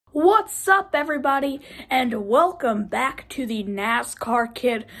What's up, everybody, and welcome back to the NASCAR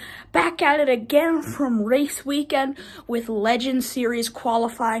Kid. Back at it again from race weekend with Legend Series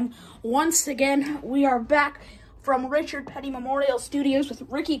qualifying. Once again, we are back from Richard Petty Memorial Studios with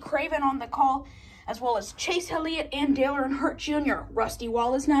Ricky Craven on the call, as well as Chase Elliott and Dale Earnhardt Jr. Rusty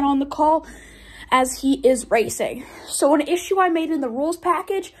Wall is not on the call as he is racing. So an issue I made in the rules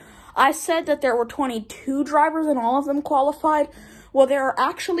package, I said that there were 22 drivers and all of them qualified. Well, there are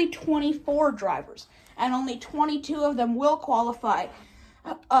actually 24 drivers, and only 22 of them will qualify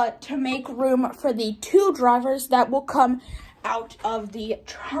to make room for the 2 drivers that will come out of the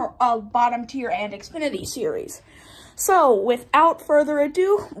bottom tier and Xfinity series. So, without further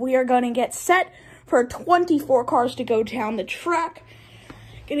ado, we are going to get set for 24 cars to go down the track.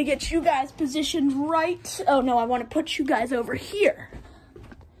 Gonna get you guys positioned right. Oh no, I want to put you guys over here.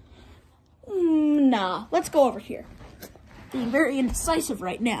 Nah, let's go over here. Being very indecisive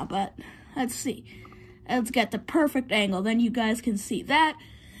right now, but let's see. Let's get the perfect angle. Then you guys can see that.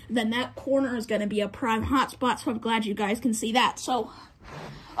 Then that corner is going to be a prime hotspot, so I'm glad you guys can see that. So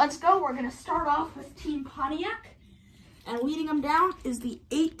let's go. We're going to start off with Team Pontiac. And leading them down is the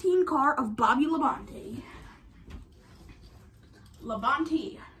 18 car of Bobby Labonte.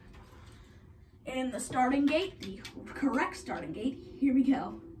 Labonte. In the starting gate, the correct starting gate. Here we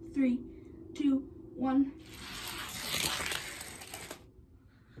go. 3, 2, 1.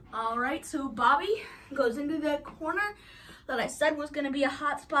 All right, so Bobby goes into the corner that I said was going to be a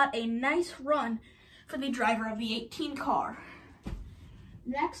hot spot, a nice run for the driver of the 18 car.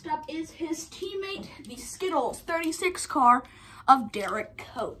 Next up is his teammate, the Skittles 36 car of Derek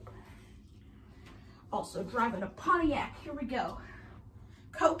Cope. Also driving a Pontiac. Here we go.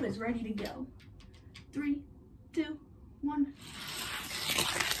 Cope is ready to go. 3, 2, 1.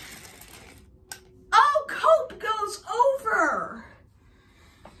 Oh, Cope goes over!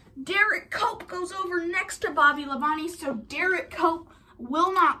 Derek Cope goes over next to Bobby Labonte, so Derek Cope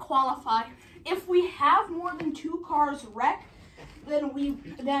will not qualify. If we have more than 2 cars wreck,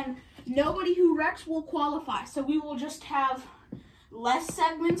 then nobody who wrecks will qualify. So we will just have less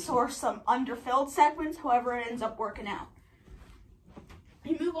segments or some underfilled segments, however it ends up working out.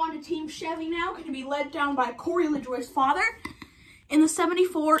 We move on to Team Chevy now, going to be led down by Corey LaJoie's father. In the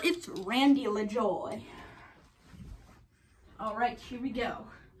 74, it's Randy LaJoie. All right, here we go.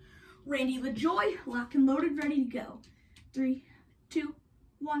 Randy LaJoie, lock and loaded, ready to go. 3, 2,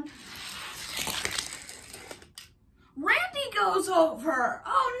 1. Randy goes over.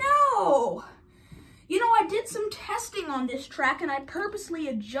 Oh no! You know, I did some testing on this track and I purposely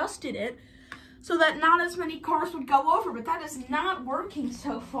adjusted it so that not as many cars would go over, but that is not working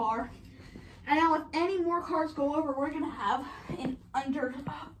so far. And now if any more cars go over, we're gonna have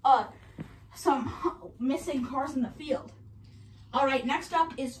some missing cars in the field. All right, next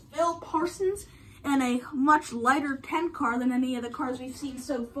up is Phil Parsons and a much lighter 10 car than any of the cars we've seen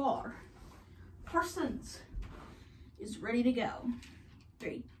so far. Parsons is ready to go.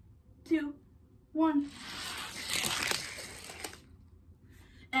 3, 2, 1.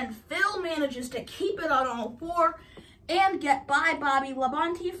 And Phil manages to keep it on all 4 and get by Bobby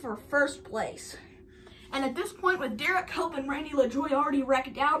Labonte for first place. And at this point, with Derek Cope and Randy LaJoie already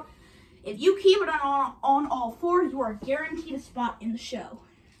wrecked out, if you keep it on all 4, you are guaranteed a spot in the show.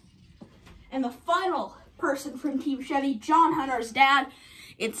 And the final person from Team Chevy, John Hunter's dad,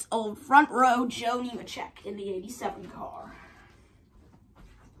 it's old front row Joe Nemechek in the 87 car.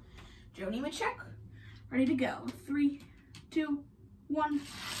 Joe Nemechek, ready to go. 3, 2, 1.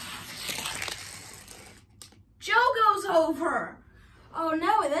 Joe goes over. Oh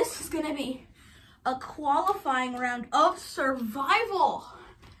no, this is going to be a qualifying round of survival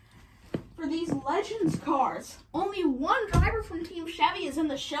for these Legends cars. Only 1 driver from Team Chevy is in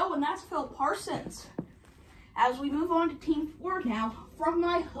the show, and that's Phil Parsons. As we move on to Team Ford now, from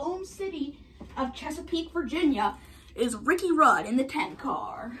my home city of Chesapeake, Virginia, is Ricky Rudd in the 10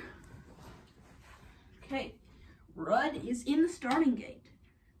 car. Okay, Rudd is in the starting gate.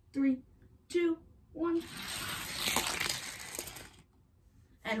 3, 2, 1.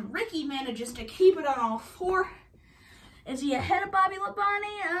 And Ricky manages to keep it on all 4. Is he ahead of Bobby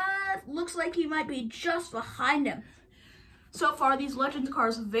Labonte? Looks like he might be just behind him. So far, these Legends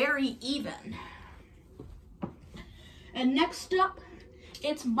cars very even. And next up,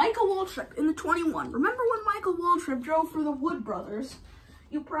 it's Michael Waltrip in the 21. Remember when Michael Waltrip drove for the Wood Brothers?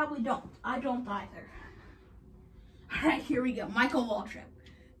 You probably don't. I don't either. All right, here we go. Michael Waltrip.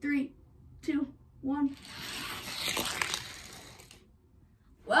 3, 2, 1.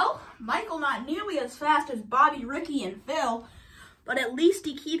 Well, Michael not nearly as fast as Bobby, Ricky, and Phil, but at least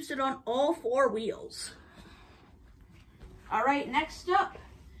he keeps it on all 4 wheels. All right, next up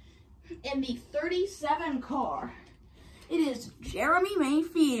in the 37 car, it is Jeremy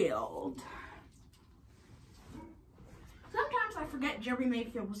Mayfield. Sometimes I forget Jeremy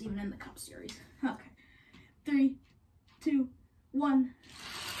Mayfield was even in the Cup Series. Okay. 3, 2, 1.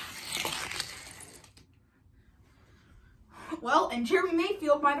 Well, and Jeremy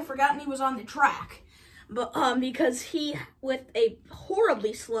Mayfield might have forgotten he was on the track. But because he, with a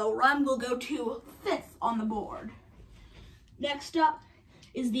horribly slow run, will go to 5th on the board. Next up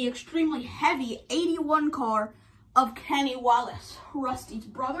is the extremely heavy 81 car of Kenny Wallace, Rusty's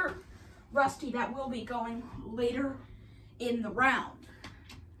brother. Rusty, that will be going later in the round.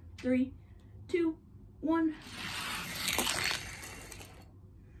 3, 2, 1.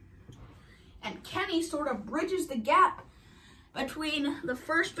 And Kenny sort of bridges the gap between the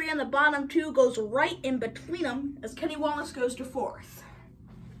first 3 and the bottom 2, goes right in between them as Kenny Wallace goes to 4th.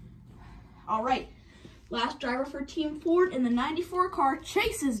 All right, last driver for Team Ford in the 94 car,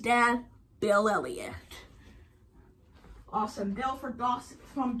 Chase's dad, Bill Elliott. Awesome, Bill from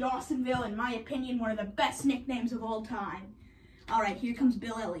Dawsonville, in my opinion, one of the best nicknames of all time. All right, here comes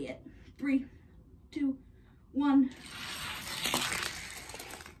Bill Elliott. 3, 2, 1.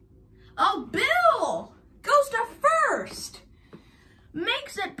 Oh, Bill goes to 1st.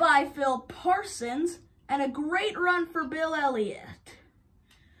 Makes it by Phil Parsons, and a great run for Bill Elliott.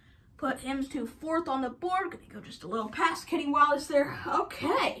 Put him to 4th on the board. Gonna go just a little past Kenny Wallace there.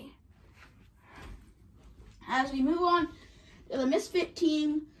 Okay. As we move on to the Misfit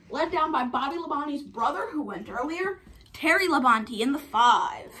team, led down by Bobby Labonte's brother, who went earlier, Terry Labonte in the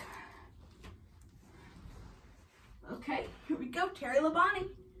 5. Okay, here we go, Terry Labonte.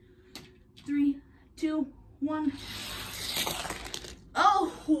 3, 2, 1.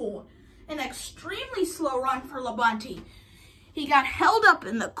 Oh, an extremely slow run for Labonte. He got held up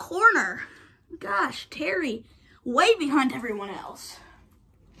in the corner. Gosh, Terry, way behind everyone else.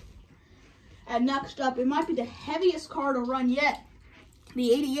 And next up, it might be the heaviest car to run yet,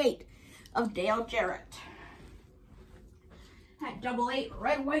 the 88 of Dale Jarrett. That 88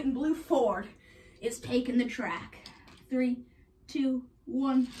 red, white, and blue Ford is taking the track. 3, 2,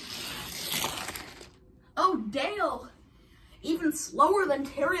 1. Oh, Dale, even slower than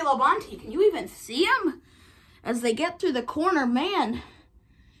Terry Labonte. Can you even see him? As they get through the corner, man,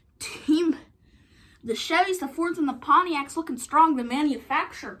 the Chevys, the Fords, and the Pontiacs looking strong, the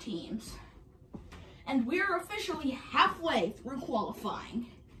manufacturer teams. And we're officially halfway through qualifying.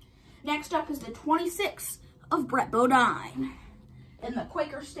 Next up is the 26 of Brett Bodine in the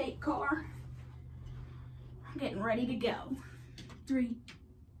Quaker State car. I'm getting ready to go. 3,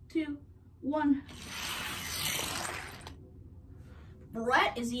 2, 1.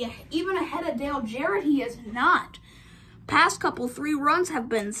 Brett, is he even ahead of Dale Jarrett? He is not. Past couple 3 runs have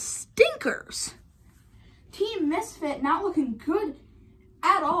been stinkers. Team Misfit not looking good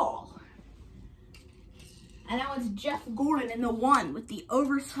at all. And that was Jeff Gordon in the 1 with the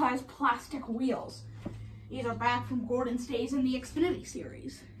oversized plastic wheels. These are back from Gordon's days in the Xfinity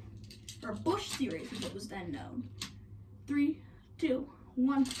Series. Or Busch Series, as it was then known. 3, 2,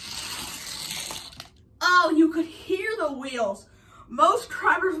 1. Oh, you could hear the wheels. Most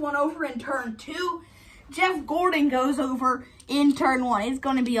drivers went over in turn 2. Jeff Gordon goes over in turn 1. It's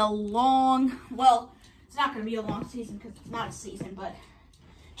going to be a long, well, it's not going to be a long season because it's not a season, but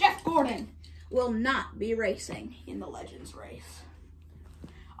Jeff Gordon will not be racing in the Legends race.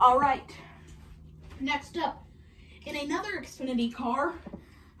 All right, next up, in another Xfinity car,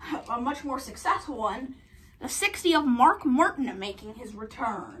 a much more successful one, the 60 of Mark Martin making his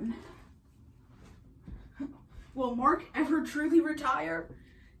return. Will Mark ever truly retire?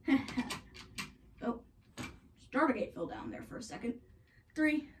 Oh, starter gate fell down there for a second.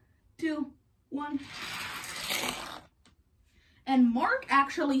 3, 2, 1. And Mark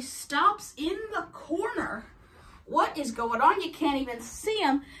actually stops in the corner. What is going on? You can't even see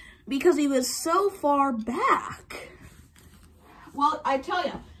him because he was so far back. Well, I tell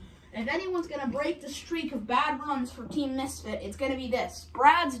you, if anyone's going to break the streak of bad runs for Team Misfit, it's going to be this.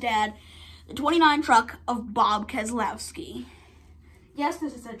 Brad's dad, the 29 truck of Bob Keselowski. Yes,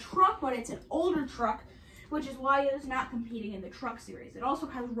 this is a truck, but it's an older truck, which is why it is not competing in the truck series. It also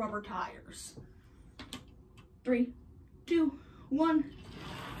has rubber tires. 3, 2, 1.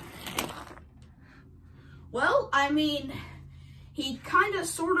 Well, I mean, he kind of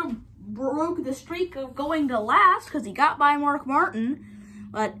sort of broke the streak of going to last because he got by Mark Martin,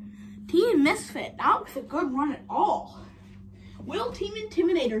 but Team Misfit, not with a good run at all. Will Team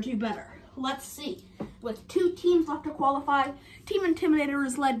Intimidator do better? Let's see. With 2 teams left to qualify, Team Intimidator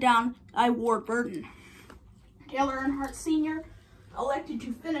is led down by Ward Burton. Taylor Earnhardt Sr. elected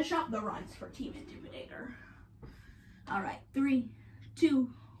to finish up the runs for Team Intimidator. All right, 3,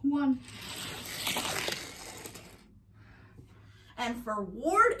 2, 1. And for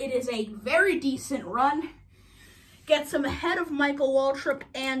Ward, it is a very decent run. Gets him ahead of Michael Waltrip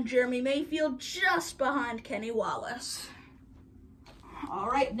and Jeremy Mayfield, just behind Kenny Wallace. All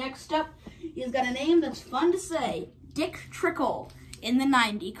right, next up, he's got a name that's fun to say, Dick Trickle in the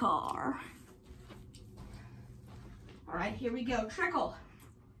 90 car. All right, here we go, Trickle.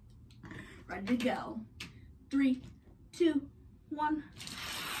 Ready to go. 3, 2, 1.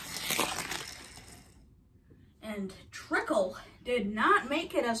 And Trickle did not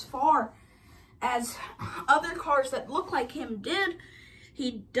make it as far as other cars that look like him did.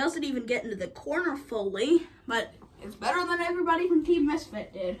 He doesn't even get into the corner fully, but it's better than everybody from Team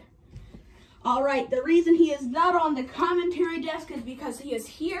Misfit did. All right, the reason he is not on the commentary desk is because he is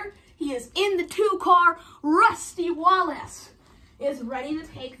here. He is in the 2 car. Rusty Wallace is ready to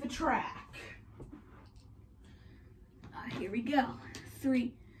take the track. Here we go.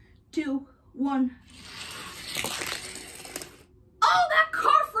 3, 2, 1. Oh, that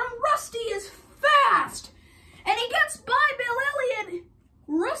car from Rusty is fast! And he gets by Bill Elliott.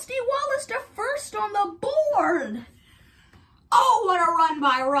 Rusty Wallace to first on the board. Oh, what a run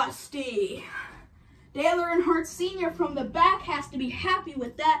by Rusty. Dale Earnhardt Sr. from the back has to be happy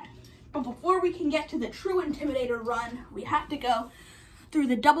with that. But before we can get to the true Intimidator run, we have to go through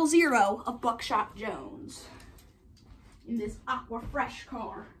the 00 of Buckshot Jones in this Aqua Fresh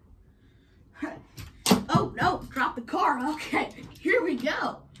car. Oh no, drop the car. Okay, here we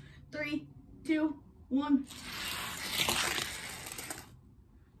go. 3, 2, 1.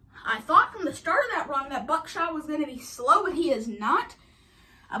 I thought from the start of that run that Buckshot was going to be slow, but he is not.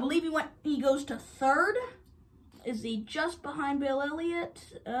 I believe he goes to 3rd. Is he just behind Bill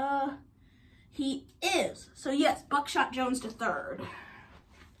Elliott? He is. So yes, Buckshot Jones to 3rd.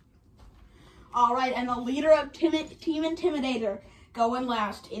 All right, and the leader of Team Intimidator going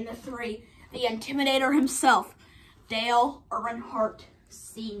last in the 3. The Intimidator himself, Dale Earnhardt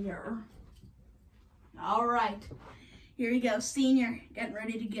Sr. All right, here we go, Senior, getting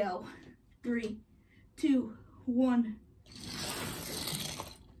ready to go. 3, 2, 1.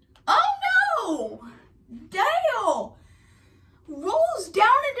 Oh no! Dale rolls down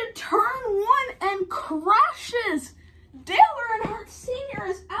into turn 1 and crashes. Dale Earnhardt Sr.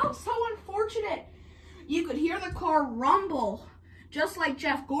 is out, so unfortunate. You could hear the car rumble, just like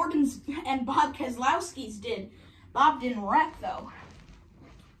Jeff Gordon's and Bob Keselowski's did. Bob didn't wreck, though.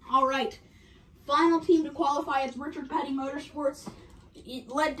 All right, final team to qualify is Richard Petty Motorsports,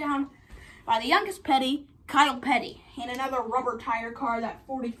 led down by the youngest Petty, Kyle Petty, in another rubber tire car, that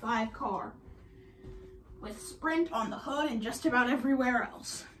 45 car, with Sprint on the hood and just about everywhere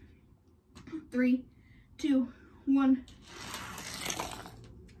else. 3, 2, 1.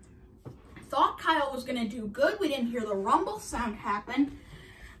 Thought Kyle was going to do good. We didn't hear the rumble sound happen,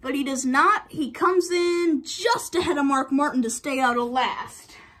 but he does not. He comes in just ahead of Mark Martin to stay out of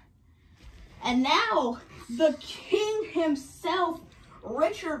last. And now the king himself,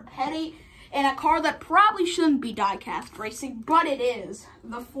 Richard Petty, in a car that probably shouldn't be diecast racing, but it is,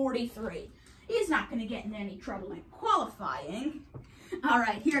 the 43. He's not going to get in any trouble in qualifying. All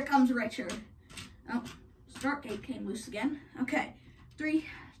right, here comes Richard. Oh, start gate came loose again. Okay, 3,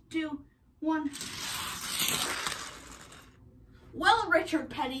 2, 1. Well, Richard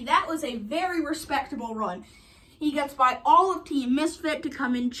Petty, that was a very respectable run. He gets by all of Team Misfit to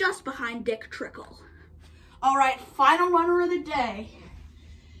come in just behind Dick Trickle. All right, final runner of the day.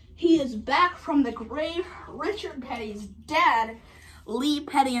 He is back from the grave. Richard Petty's dad, Lee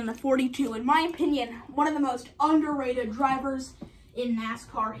Petty in the 42. In my opinion, one of the most underrated drivers in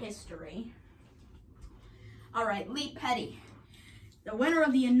NASCAR history. All right, Lee Petty, the winner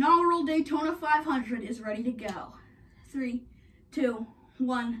of the inaugural Daytona 500, is ready to go. 3, 2,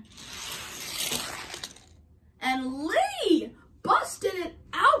 1. And Lee busted it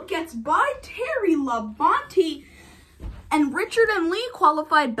out, gets by Terry Labonte, and Richard and Lee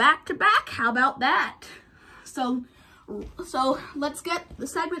qualified back-to-back. How about that? So let's get the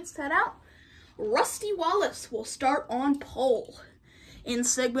segment set out. Rusty Wallace will start on pole. In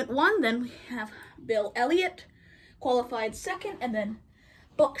segment 1, then we have Bill Elliott, qualified 2nd, and then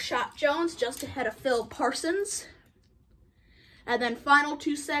Buckshot Jones just ahead of Phil Parsons. And then final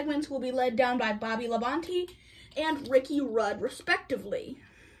 2 segments will be led down by Bobby Labonte and Ricky Rudd, respectively.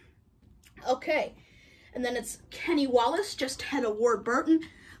 Okay, and then it's Kenny Wallace just ahead of Ward Burton.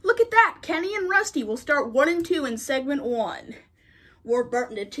 Look at that, Kenny and Rusty will start 1 and 2 in segment 1. Ward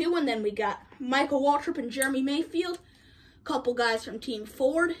Burton to 2, and then we got Michael Waltrip and Jeremy Mayfield. Couple guys from Team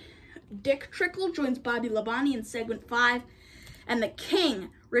Ford. Dick Trickle joins Bobby Labonte in segment 5. And the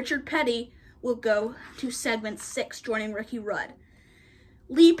king, Richard Petty, will go to segment 6, joining Ricky Rudd.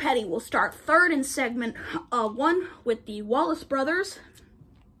 Lee Petty will start third in segment 1 with the Wallace brothers.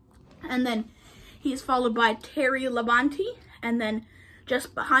 And then he's followed by Terry Labonte. And then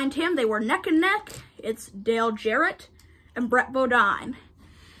just behind him, they were neck and neck. It's Dale Jarrett and Brett Bodine.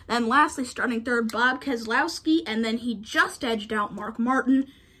 Then lastly, starting third, Bob Keselowski. And then he just edged out Mark Martin,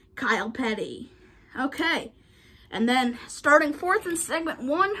 Kyle Petty. Okay. And then starting fourth in segment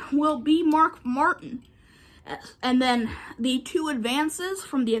 1 will be Mark Martin. And then the 2 advances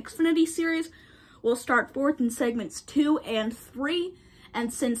from the Xfinity Series will start fourth in segments 2 and 3.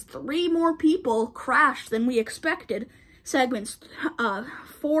 And since 3 more people crashed than we expected, segments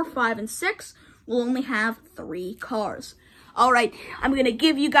 4, 5, and 6 will only have 3 cars. All right, I'm going to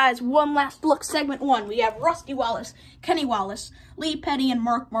give you guys one last look. Segment 1, we have Rusty Wallace, Kenny Wallace, Lee Petty, and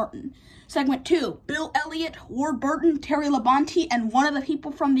Mark Martin. Segment 2, Bill Elliott, Ward Burton, Terry Labonte, and one of the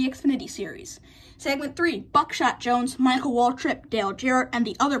people from the Xfinity Series. Segment 3, Buckshot Jones, Michael Waltrip, Dale Jarrett, and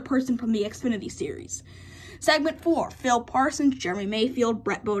the other person from the Xfinity Series. Segment 4, Phil Parsons, Jeremy Mayfield,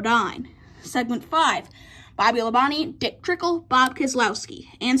 Brett Bodine. Segment 5, Bobby Labonte, Dick Trickle, Bob Keselowski.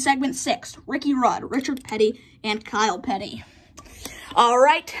 And segment 6, Ricky Rudd, Richard Petty, and Kyle Petty. All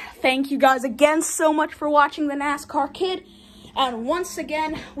right, thank you guys again so much for watching the NASCAR Kid. And once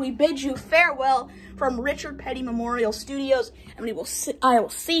again, we bid you farewell from Richard Petty Memorial Studios, and I will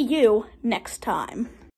see you next time.